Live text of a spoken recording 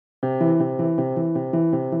I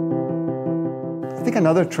think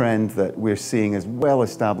another trend that we're seeing is well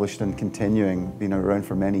established and continuing, been around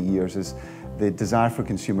for many years, is the desire for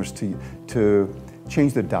consumers to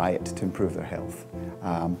change their diet to improve their health.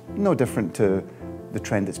 No different to the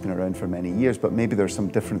trend that's been around for many years, but maybe there's some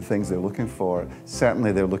different things they're looking for.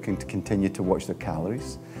 Certainly they're looking to continue to watch their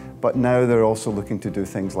calories, but now they're also looking to do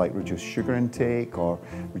things like reduce sugar intake or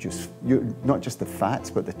reduce not just the fats,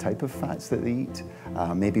 but the type of fats that they eat.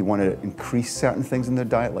 Maybe want to increase certain things in their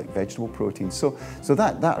diet like vegetable protein. So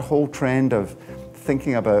that whole trend of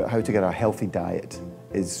thinking about how to get a healthy diet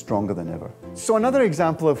is stronger than ever. So another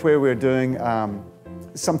example of where we're doing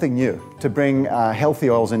something new to bring healthy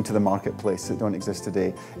oils into the marketplace that don't exist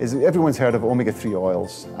today is everyone's heard of omega-3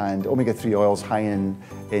 oils, and omega-3 oils high in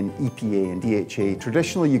EPA and DHA.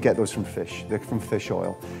 Traditionally you get those from fish, they're from fish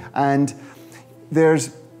oil. And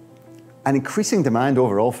there's an increasing demand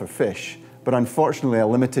overall for fish, but unfortunately a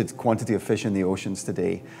limited quantity of fish in the oceans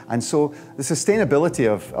today. And so the sustainability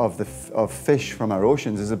of fish from our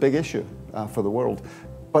oceans is a big issue for the world.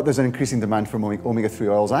 But there's an increasing demand for omega-3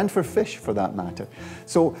 oils and for fish for that matter.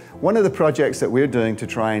 So one of the projects that we're doing to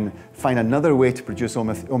try and find another way to produce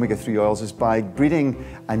omega-3 oils is by breeding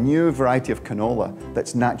a new variety of canola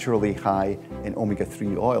that's naturally high in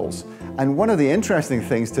omega-3 oils. And one of the interesting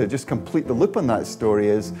things to just complete the loop on that story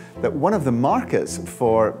is that one of the markets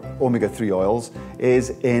for omega-3 oils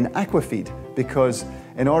is in aquafeed, because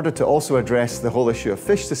in order to also address the whole issue of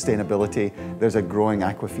fish sustainability, there's a growing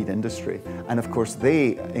aquafeed industry. And of course,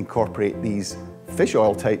 they incorporate these fish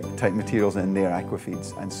oil type materials in their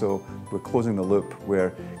aquafeeds. And so we're closing the loop.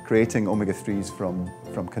 We're creating omega-3s from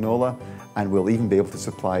canola, and we'll even be able to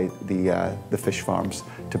supply the fish farms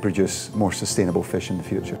to produce more sustainable fish in the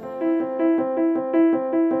future.